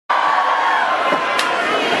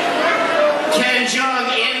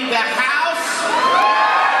Jeong in the house?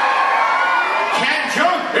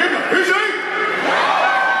 Jeong in the house?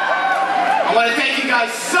 I want to thank you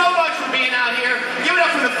guys so much for being out here. Give it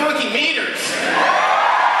up for the funky meters.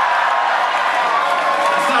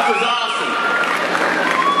 That stuff was awesome.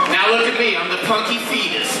 Now look at me, I'm the punky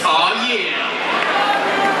fetus. Oh yeah.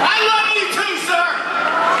 I love you too, sir.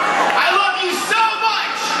 I love you so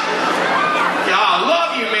much. God,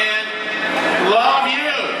 love you, man. Love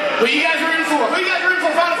you. Who you guys rooting for? Who you guys rooting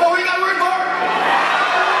for? Final Four, who you guys rooting for?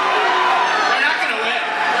 They're not gonna win.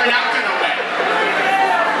 They're not gonna win.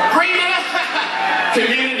 Green Day.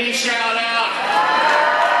 Community shout out.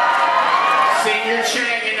 Senior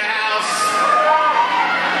Jeong in the house.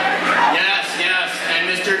 Yes, yes. And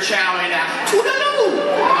Mr. Chow in the house.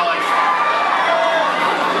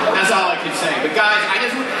 That's all I can say. But guys,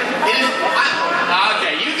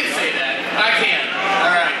 okay, you can say that. I can't.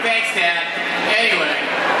 All right, thanks, Dad. Anyway,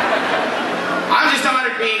 I'm just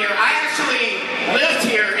honored being here. I actually lived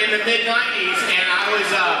here in the mid-90s, and I was,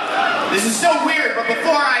 this is so weird, but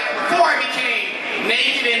before I became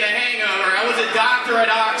naked in the Hangover, I was a doctor at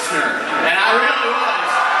Oxnard, and I really was.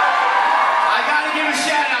 I gotta give a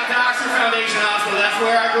shout out to Oxnard Foundation Hospital. That's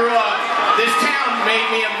where I grew up. This town made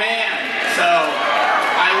me a man, so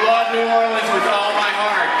I love New Orleans with all my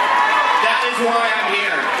heart. That is why I'm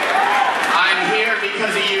here. I'm here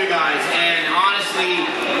because of you guys, and honestly,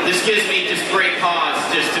 this gives me just great pause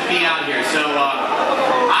just to be out here. So,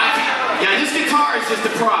 this guitar is just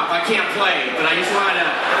a prop. I can't play, but I just wanted to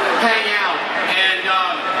hang out, and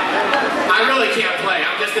I really can't play.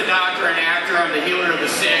 I'm just a doctor, an actor. I'm the healer of the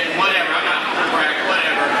sick, whatever. I'm not a crack,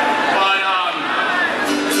 whatever. But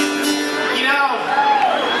you know,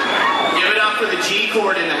 give it up for the G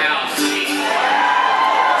chord in the house. G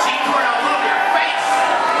chord all over your face.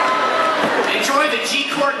 Enjoy the G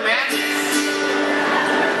chord magic.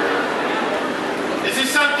 This is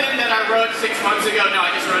something that I wrote 6 months ago. No, I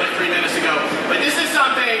just wrote it 3 minutes ago. But this is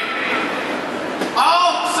something,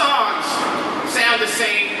 all songs sound the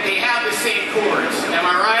same. They have the same chords. Am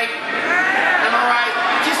I right? Am I right?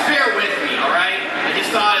 Just bear with me, all right? I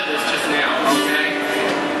just thought of this just now, okay?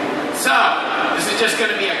 So, this is just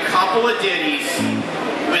going to be a couple of ditties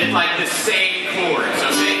with like the same chords,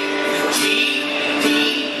 okay? G,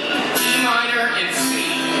 D, E minor, and C,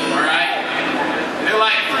 all right? They're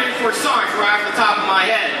like 3 or 4 songs right off the top of my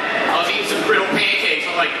head. I was eating some brittle pancakes.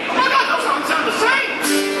 I'm like, oh my God, those songs sound the same.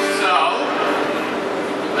 So,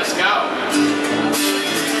 let's go.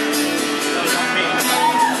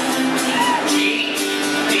 G,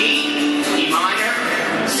 D, E minor,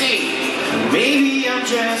 C. Maybe I'm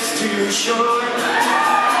just too short.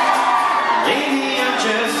 Maybe I'm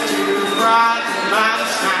just too frightened by the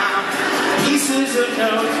sound. Pieces of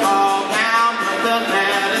notes fall down, but the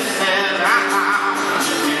letter says,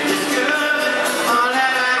 it's good. Oh,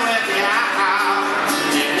 let that with you.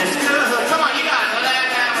 It's good. Come on, you got it. Let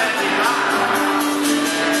that with you.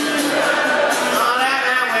 Oh, let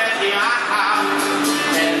that with you.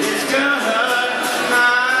 And it's good.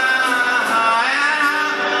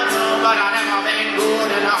 But I never been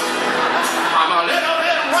good enough. I'm a little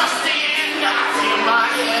bit rusty and I feel my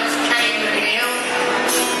head's caving in.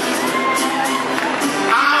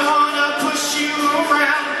 I wanna push you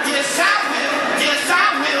around. Yes, I will. Yes,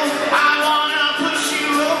 I will. I wanna push you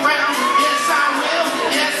around. Yes, I will.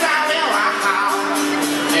 Yes, I will.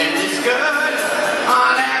 And it's good.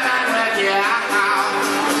 Oh, let that let you out.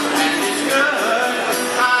 And it's good.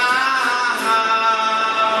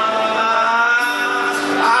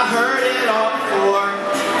 I've heard it all before.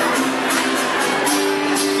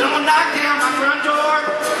 Don't knock down my front door.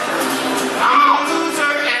 I'm a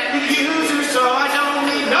loser and a user, so I don't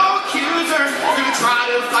need no accuser to try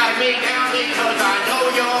to fight me down because I know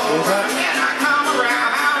you're over. When I come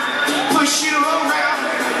around, push you around.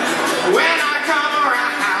 When I come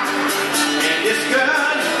around, and it's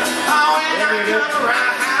good. Oh, when I come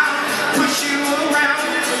around, push you around.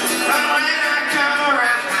 Oh, when I come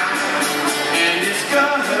around, and it's good.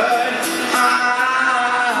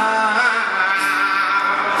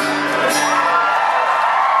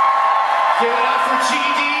 Give it up for G,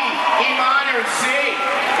 D, E minor, and C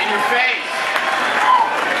in your face.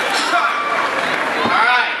 All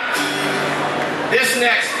right. This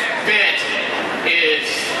next bit is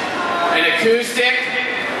an acoustic,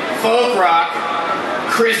 folk rock,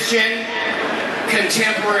 Christian,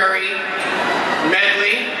 contemporary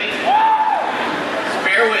medley. Just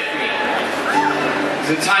bear with me. It's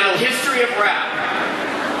entitled History of Rap.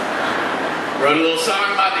 Wrote a little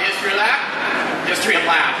song about the history of rap. History of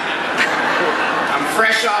rap. I'm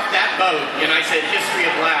fresh off that boat, and I said history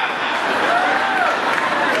of rap.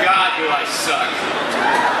 God, do I suck.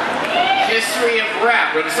 history of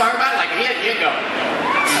rap. Wrote a song about it, like, here you go.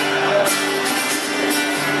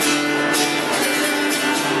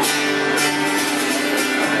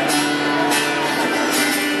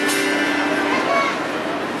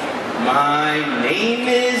 My name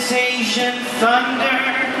is Asian Thunder.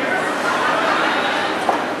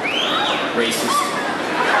 Racist.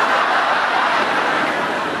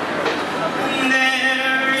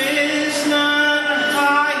 There is none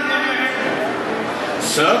higher.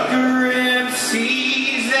 Sucker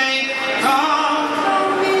MCs, they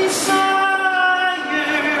call me sire.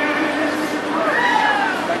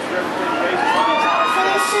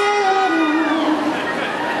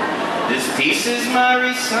 This piece is my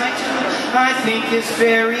recital. I think it's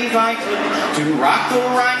very vital to rock the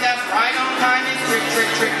rhyme that's right on time. It's trick,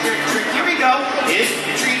 trick, trick, trick, trick. Here we go. It's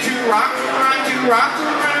tricky to rock the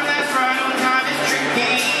rhyme that's right on time. It's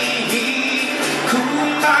tricky.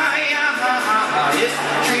 Kumbaya. It's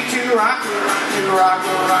tricky to rock the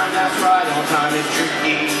rhyme that's right on time. It's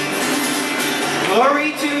tricky.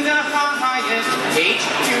 Glory to the highest, H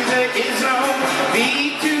to the Izzo,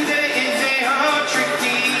 B to the Izzo,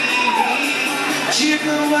 tricky.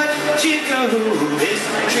 Chicka what, chicka who, it's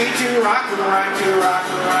tricky to rock the rhyme,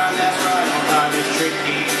 that's right on time, it's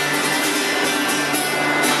tricky.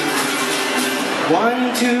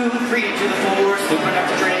 1, 2, 3 to the 4, scooping up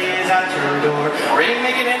the trays out your door. Ready to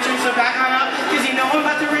make an entrance, so back on up, cause you know I'm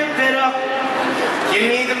about to rip it up. Give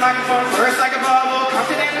me the microphone first like a bubble,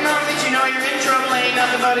 confident and know that you know you're in trouble. Ain't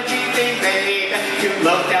nothing but a cheap thing, babe. Too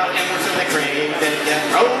low down and worse than the crave. Then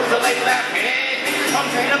death rolls the label that paid. I'm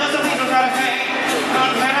trained about the people try to pay.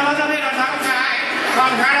 I'm trained about the people try to pay.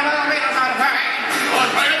 I'm trained about the people try to pay. I'm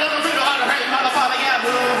trained about the people try to pay. Motherfucker, yeah,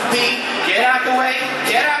 move me. Get out the way,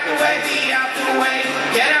 get out the way, be out the way.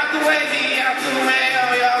 Get out the way, be out the way.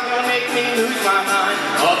 Oh, y'all gonna make me lose my mind.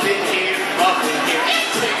 Up in here,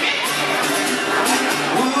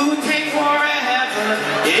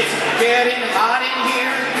 it's getting